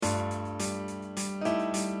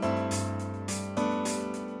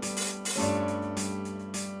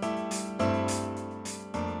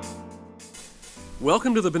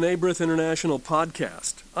Welcome to the B'nai B'rith International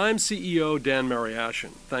podcast. I'm CEO Dan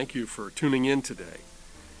Mariaschin. Thank you for tuning in today.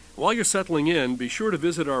 While you're settling in, be sure to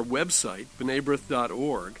visit our website,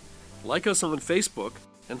 bnaibrith.org, like us on Facebook,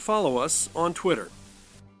 and follow us on Twitter.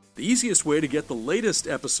 The easiest way to get the latest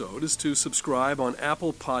episode is to subscribe on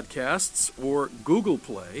Apple Podcasts or Google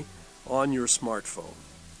Play on your smartphone.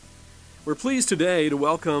 We're pleased today to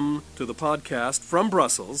welcome to the podcast from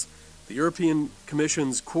Brussels the European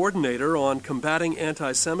Commission's coordinator on combating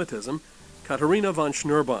anti-Semitism, Katharina Von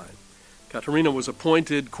Schnurbein. Katharina was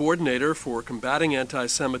appointed coordinator for combating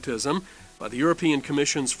anti-Semitism by the European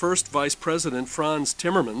Commission's first Vice President, Frans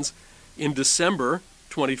Timmermans, in December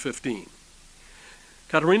 2015.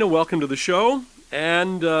 Katharina, welcome to the show.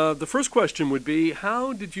 And the first question would be,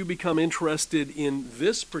 how did you become interested in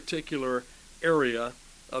this particular area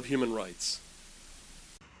of human rights?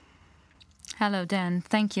 Hello, Dan.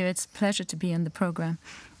 Thank you. It's a pleasure to be on the program.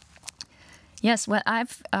 Yes, well,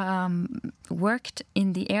 I've worked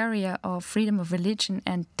in the area of freedom of religion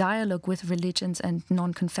and dialogue with religions and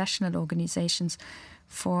non-confessional organizations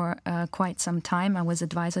for quite some time. I was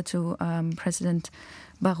advisor to President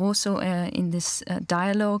Barroso in this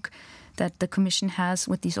dialogue that the Commission has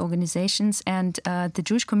with these organizations, and the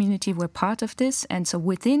Jewish community were part of this. And so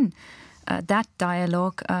within that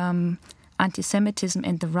dialogue, anti-Semitism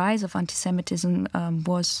and the rise of anti-Semitism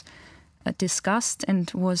was discussed and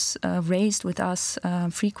was raised with us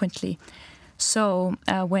frequently. So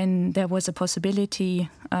when there was a possibility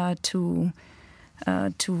to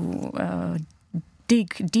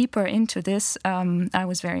dig deeper into this, I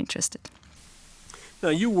was very interested. Now,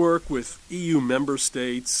 you work with EU member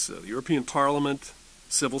states, the European Parliament,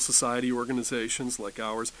 civil society organizations like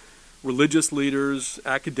ours, religious leaders,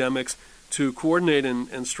 academics, to coordinate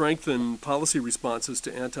and strengthen policy responses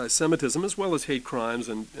to anti-Semitism as well as hate crimes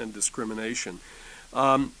and discrimination.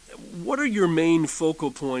 What are your main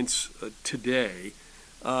focal points today,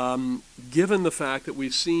 given the fact that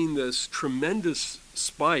we've seen this tremendous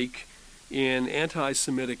spike in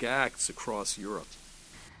anti-Semitic acts across Europe?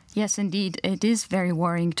 Yes, indeed. It is very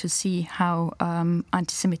worrying to see how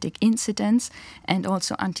anti-Semitic incidents and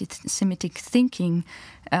also anti-Semitic thinking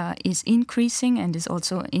is increasing and is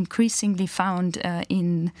also increasingly found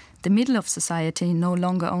in the middle of society, no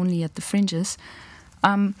longer only at the fringes.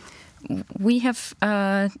 We have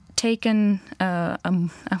taken,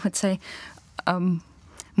 I would say,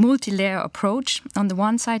 multi-layer approach. On the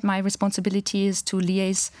one side, my responsibility is to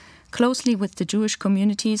liaise closely with the Jewish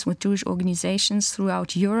communities, with Jewish organizations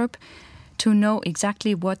throughout Europe, to know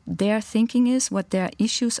exactly what their thinking is, what their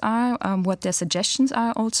issues are, what their suggestions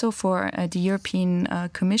are also for the European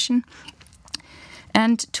Commission,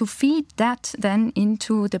 and to feed that then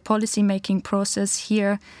into the policy-making process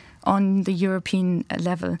here on the European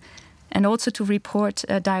level. And also to report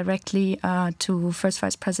directly to First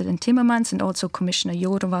Vice President Timmermans and also Commissioner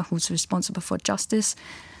Jourova, who's responsible for justice,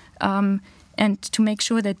 and to make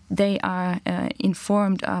sure that they are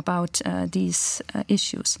informed about these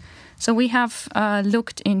issues. So we have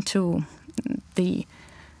looked into the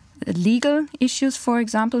legal issues, for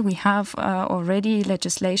example. We have already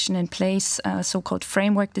legislation in place, so-called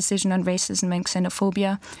framework decision on racism and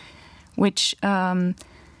xenophobia, which,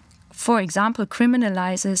 for example,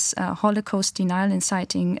 criminalizes Holocaust denial,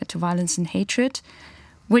 inciting to violence and hatred,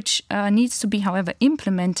 which needs to be, however,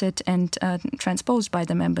 implemented and transposed by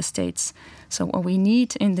the member states. So what we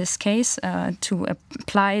need in this case to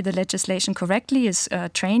apply the legislation correctly is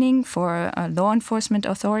training for law enforcement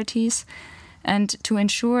authorities and to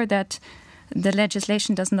ensure that the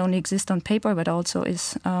legislation doesn't only exist on paper but also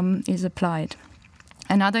is applied.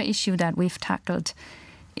 Another issue that we've tackled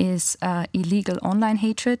is illegal online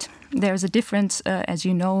hatred. There's a difference, as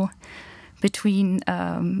you know, between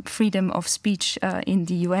freedom of speech in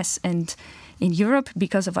the US and in Europe.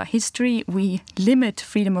 Because of our history, we limit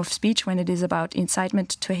freedom of speech when it is about incitement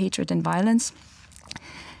to hatred and violence.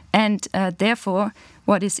 And therefore,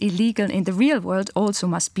 what is illegal in the real world also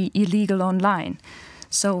must be illegal online.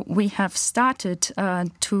 So we have started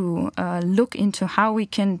to look into how we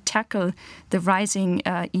can tackle the rising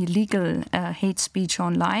illegal hate speech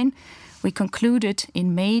online. We concluded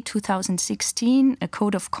in May 2016 a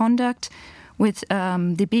code of conduct with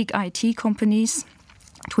the big IT companies,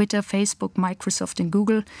 Twitter, Facebook, Microsoft, and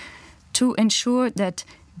Google, to ensure that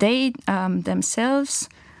they themselves,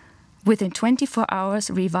 within 24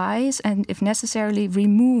 hours, revise and, if necessarily,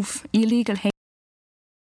 remove illegal hate.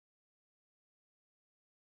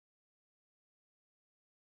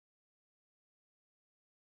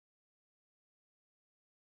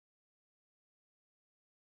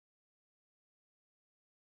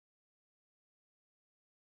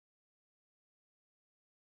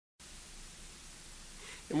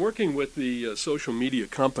 In working with the social media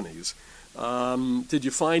companies, did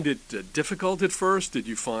you find it difficult at first? Did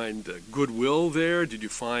you find goodwill there? Did you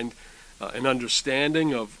find an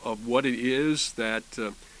understanding of what it is that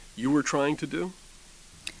you were trying to do?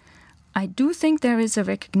 I do think there is a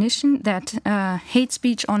recognition that hate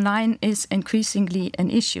speech online is increasingly an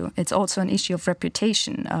issue. It's also an issue of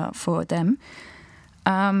reputation for them.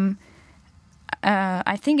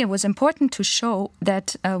 I think it was important to show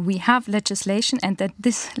that we have legislation, and that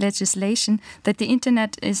this legislation, that the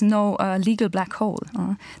internet is no legal black hole,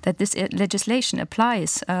 that this legislation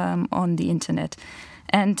applies on the internet.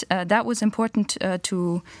 And that was important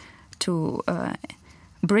to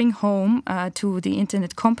bring home to the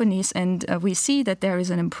internet companies, and we see that there is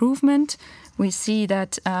an improvement. We see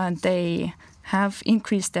that they have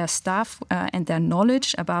increased their staff and their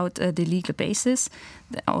knowledge about the legal basis,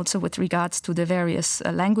 also with regards to the various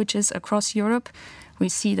languages across Europe. We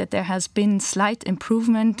see that there has been slight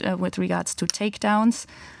improvement with regards to takedowns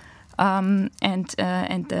and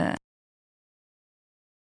the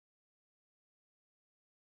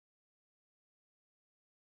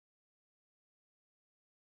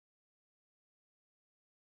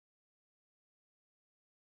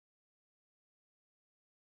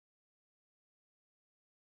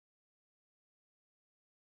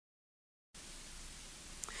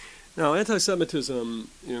Now, anti-Semitism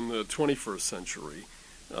in the 21st century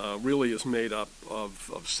really is made up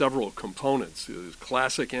of several components. There's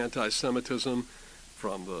classic anti-Semitism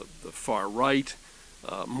from the far right,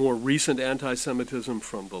 more recent anti-Semitism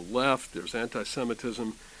from the left. There's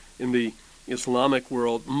anti-Semitism in the Islamic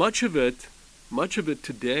world. Much of it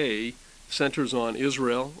today centers on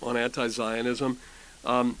Israel, on anti-Zionism.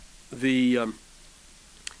 The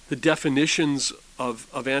definitions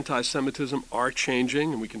of anti-Semitism are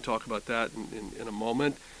changing, and we can talk about that in a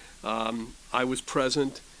moment. I was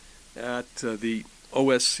present at the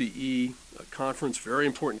OSCE conference, very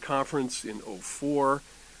important conference in 2004,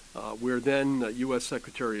 where then U.S.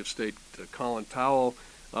 Secretary of State Colin Powell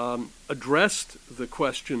addressed the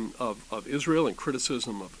question of Israel and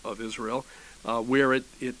criticism of Israel, where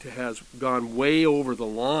it has gone way over the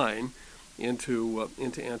line into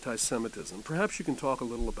anti-Semitism. Perhaps you can talk a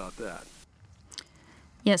little about that.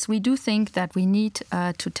 Yes, we do think that we need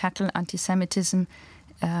to tackle anti-Semitism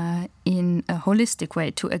in a holistic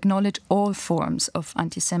way, to acknowledge all forms of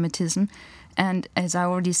anti-Semitism. And as I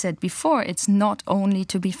already said before, it's not only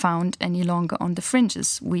to be found any longer on the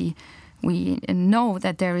fringes. We know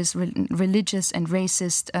that there is religious and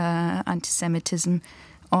racist anti-Semitism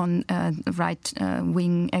on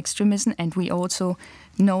right-wing extremism, and we also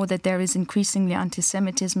know that there is increasingly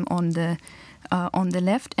anti-Semitism on the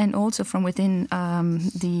left and also from within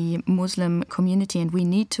the Muslim community, and we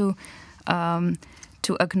need to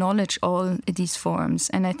acknowledge all these forms.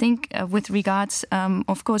 And I think with regards,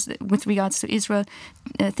 of course, with regards to Israel,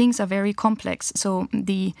 things are very complex. So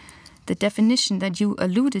the definition that you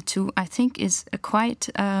alluded to, I think, is quite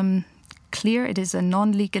clear. It is a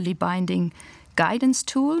non-legally binding guidance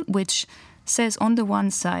tool, which says on the one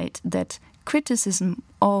side that criticism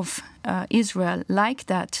of Israel like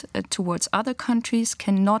that towards other countries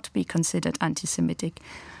cannot be considered anti-Semitic.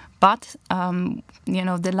 But,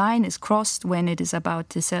 the line is crossed when it is about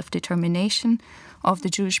the self-determination of the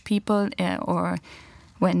Jewish people or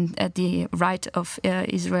when the right of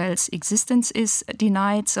Israel's existence is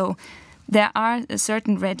denied. So there are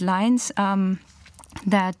certain red lines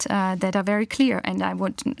that are very clear. And I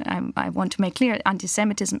want to make clear,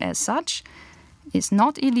 anti-Semitism as such is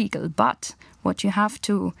not illegal, but what you have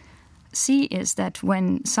to see is that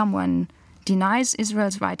when someone denies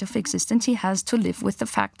Israel's right of existence, he has to live with the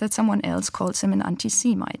fact that someone else calls him an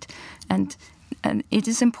anti-Semite. And it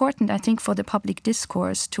is important, I think, for the public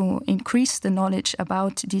discourse to increase the knowledge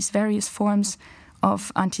about these various forms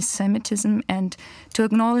of anti-Semitism and to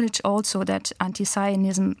acknowledge also that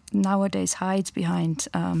anti-Zionism nowadays hides behind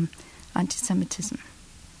anti-Semitism.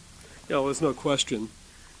 Yeah, well, there's no question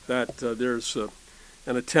that there's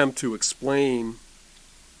an attempt to explain,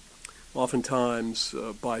 oftentimes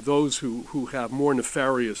by those who have more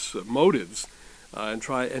nefarious motives,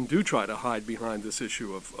 and do try to hide behind this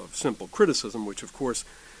issue of simple criticism, which of course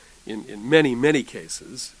in many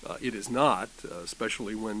cases it is not,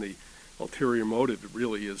 especially when the ulterior motive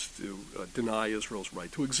really is to deny Israel's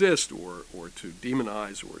right to exist or to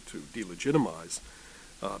demonize or to delegitimize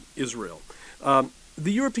Israel.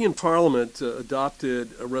 The European Parliament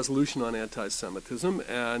adopted a resolution on anti-Semitism,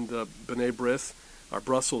 and B'nai B'rith, our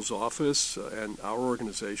Brussels office, and our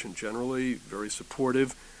organization generally, very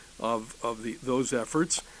supportive of those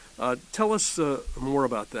efforts. Tell us more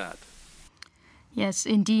about that. Yes,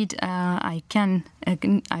 indeed. I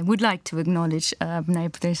would like to acknowledge B'nai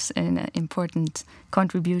B'rith's an important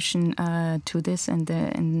contribution to this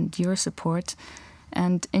and your support.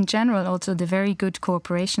 And in general, also the very good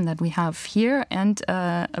cooperation that we have here and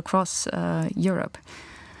across Europe.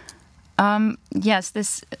 Yes,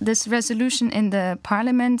 this resolution in the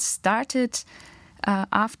Parliament started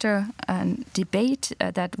after a debate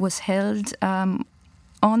that was held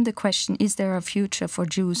on the question, is there a future for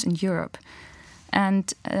Jews in Europe?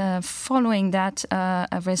 And following that,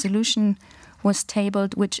 a resolution was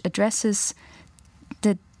tabled which addresses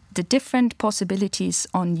the different possibilities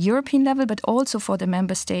on European level, but also for the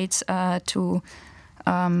member states to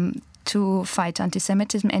fight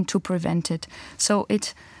anti-Semitism and to prevent it. So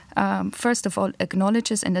it first of all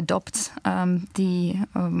acknowledges and adopts the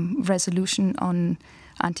resolution on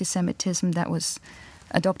anti-Semitism that was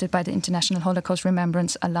adopted by the International Holocaust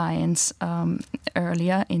Remembrance Alliance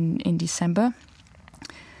earlier in December.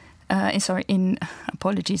 In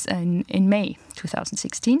May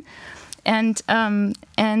 2016. And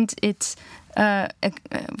it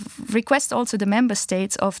requests also the member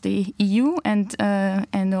states of the EU and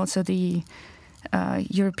also the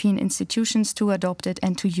European institutions to adopt it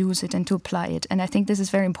and to use it and to apply it. And I think this is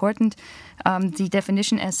very important. The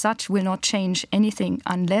definition as such will not change anything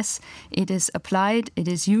unless it is applied, it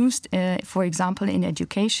is used, for example, in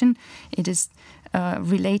education. It is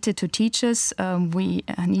related to teachers. We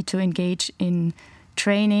need to engage in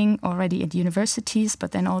training already at universities,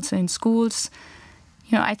 but then also in schools.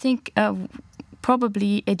 I think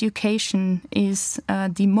probably education is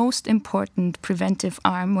the most important preventive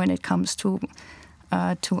arm when it comes to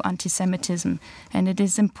anti-Semitism. And it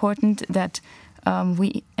is important that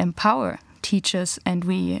we empower teachers and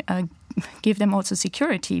we give them also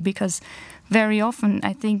security, because very often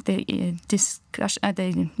I think the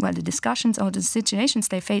discussions or the situations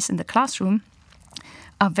they face in the classroom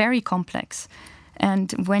are very complex.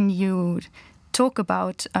 And when you talk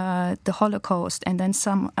about the Holocaust and then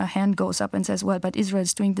a hand goes up and says, well, but Israel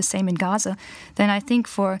is doing the same in Gaza, then I think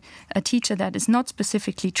for a teacher that is not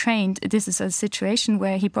specifically trained, this is a situation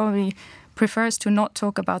where he probably prefers to not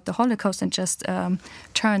talk about the Holocaust and just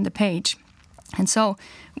turn the page. And so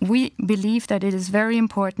we believe that it is very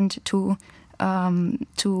important to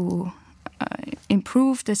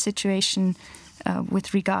improve the situation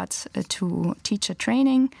with regards to teacher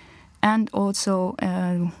training, and also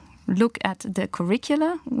look at the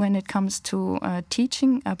curricula when it comes to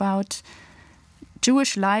teaching about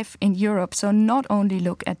Jewish life in Europe. So not only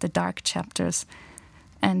look at the dark chapters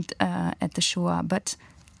and at the Shoah, but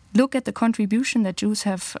look at the contribution that Jews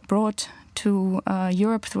have brought to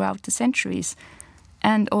Europe throughout the centuries,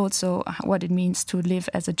 and also what it means to live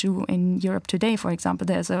as a Jew in Europe today. For example,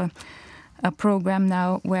 there's a program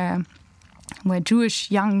now where Jewish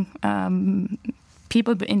young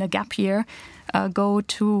people in a gap year go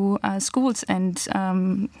to schools and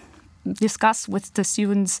discuss with the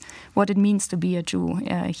students what it means to be a Jew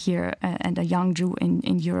here and a young Jew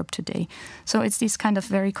in Europe today. So it's these kind of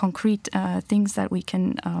very concrete things that we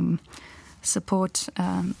can support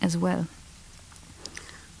as well.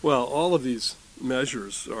 Well, all of these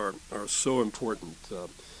measures are so important.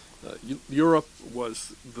 Europe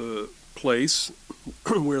was the place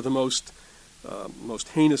where the most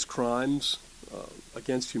heinous crimes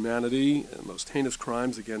against humanity and most heinous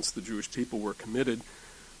crimes against the Jewish people were committed,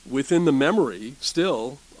 within the memory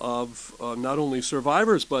still of not only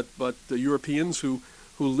survivors but the Europeans who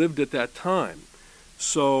lived at that time.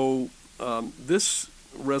 So this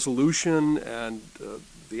resolution and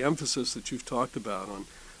the emphasis that you've talked about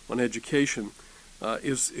on education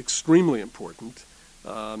is extremely important,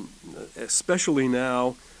 especially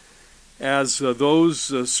now as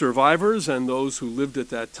those survivors and those who lived at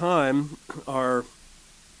that time are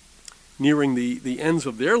nearing the ends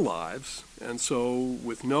of their lives, and so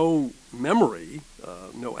with no memory,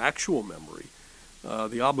 no actual memory,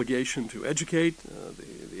 the obligation to educate,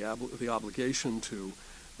 the obligation to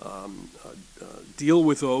deal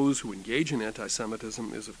with those who engage in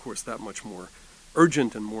anti-Semitism is, of course, that much more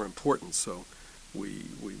urgent and more important. So we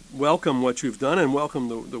welcome what you've done and welcome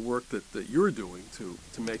the work that you're doing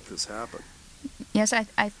to make this happen. Yes,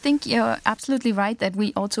 I think you're absolutely right that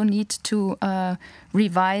we also need to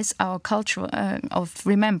revise our culture of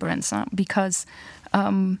remembrance, because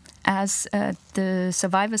as the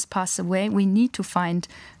survivors pass away, we need to find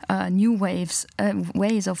new ways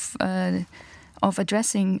of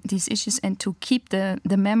addressing these issues and to keep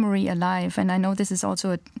the memory alive. And I know this is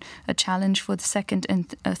also a challenge for the second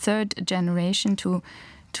and third generation to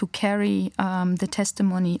carry the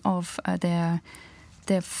testimony of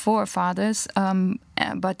their forefathers,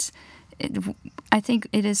 but I think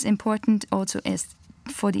it is important also as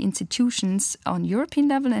for the institutions on European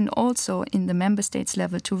level and also in the member states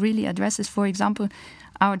level to really address this. For example,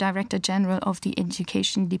 our Director General of the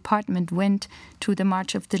Education Department went to the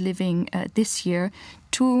March of the Living this year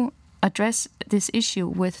to address this issue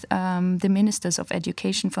with the ministers of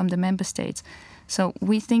education from the member states. So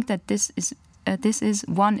we think that this is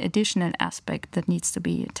one additional aspect that needs to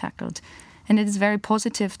be tackled. And it is very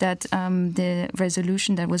positive that the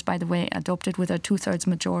resolution that was, by the way, adopted with a 2/3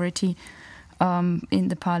 majority in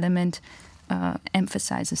the parliament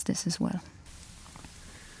emphasizes this as well.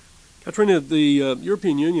 Katharina, the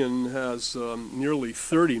European Union has nearly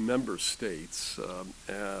 30 member states.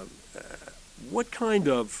 What kind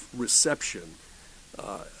of reception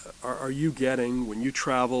are you getting when you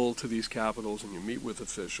travel to these capitals and you meet with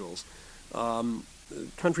officials?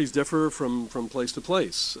 Countries differ from place to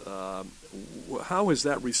place. How has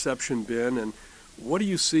that reception been, and what do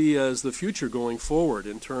you see as the future going forward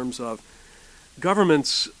in terms of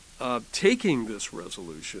governments taking this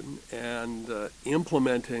resolution and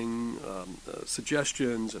implementing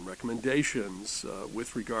suggestions and recommendations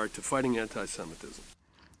with regard to fighting anti-Semitism?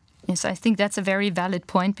 Yes, I think that's a very valid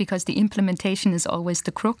point because the implementation is always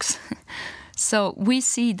the crux. So we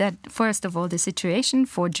see that, first of all, the situation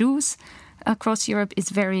for Jews across Europe is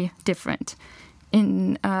very different.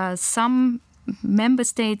 In some member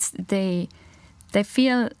states, they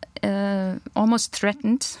feel almost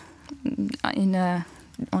threatened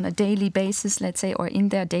on a daily basis, let's say, or in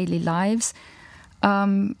their daily lives.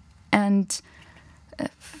 And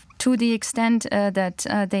to the extent that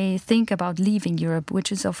they think about leaving Europe,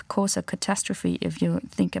 which is, of course, a catastrophe if you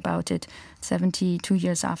think about it. 72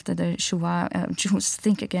 years after the Shoah, Jews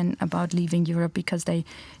think again about leaving Europe because they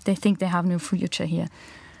think they have no future here.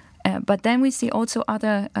 But then we see also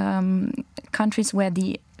other countries where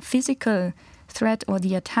the physical threat or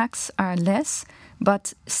the attacks are less,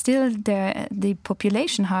 but still the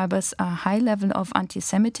population harbors a high level of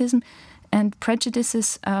anti-Semitism and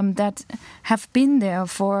prejudices that have been there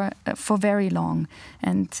for very long.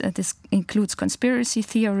 And this includes conspiracy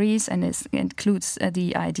theories, and it includes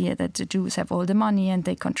the idea that the Jews have all the money and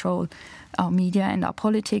they control our media and our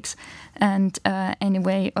politics. And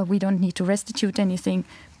anyway, we don't need to restitute anything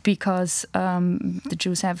because the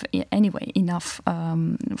Jews have anyway enough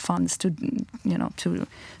funds to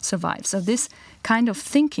survive. So this kind of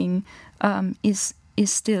thinking is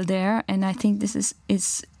still there, and I think this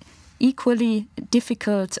is equally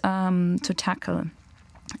difficult to tackle.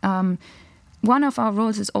 One of our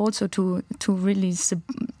roles is also to really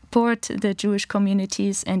support the Jewish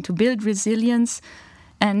communities and to build resilience.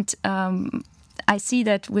 And I see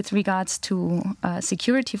that with regards to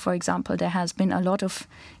security, for example, there has been a lot of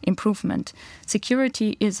improvement.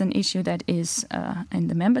 Security is an issue that is in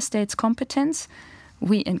the member states' competence.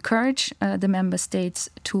 We encourage the member states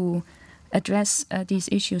to address these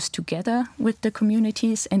issues together with the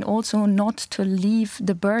communities and also not to leave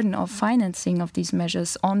the burden of financing of these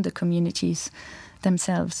measures on the communities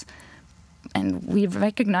themselves. And we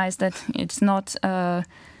recognize that it's not,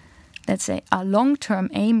 let's say, a long-term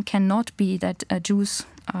aim cannot be that Jews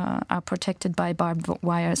are protected by barbed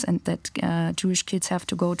wires and that Jewish kids have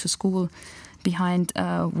to go to school behind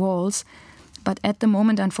walls. But at the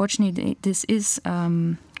moment, unfortunately, this is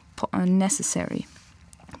necessary.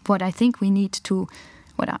 What I think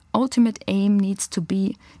what our ultimate aim needs to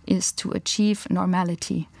be is to achieve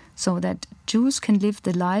normality so that Jews can live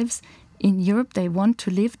the lives in Europe they want to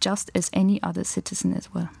live just as any other citizen as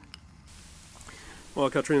well. Well,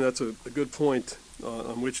 Katharina, that's a good point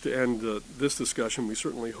on which to end this discussion. We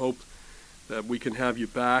certainly hope that we can have you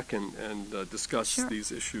back and discuss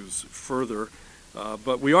these issues further.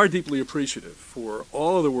 But we are deeply appreciative for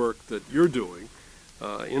all of the work that you're doing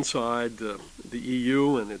inside the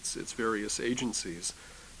EU and its various agencies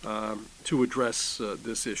to address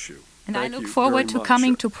this issue. And I look forward to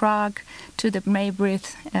coming to Prague to the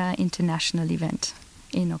Maybrith International event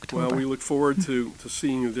in October. Well, we look forward to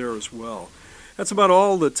seeing you there as well. That's about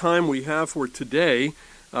all the time we have for today.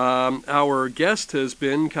 Our guest has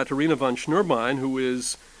been Katharina Von Schnurbein, who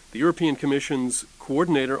is the European Commission's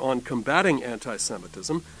coordinator on combating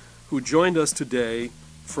anti-Semitism, who joined us today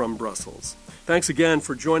from Brussels. Thanks again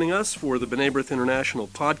for joining us for the B'nai B'rith International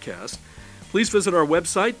podcast. Please visit our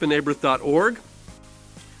website, b'naibrith.org,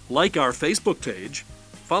 like our Facebook page,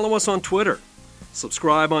 follow us on Twitter,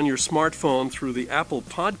 subscribe on your smartphone through the Apple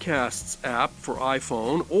Podcasts app for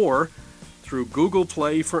iPhone or through Google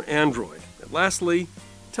Play for Android. And lastly,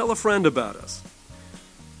 tell a friend about us.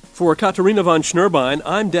 For Katharina Von Schnurbein,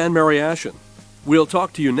 I'm Dan Mariaschin. We'll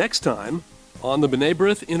talk to you next time on the B'nai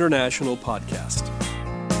B'rith International podcast.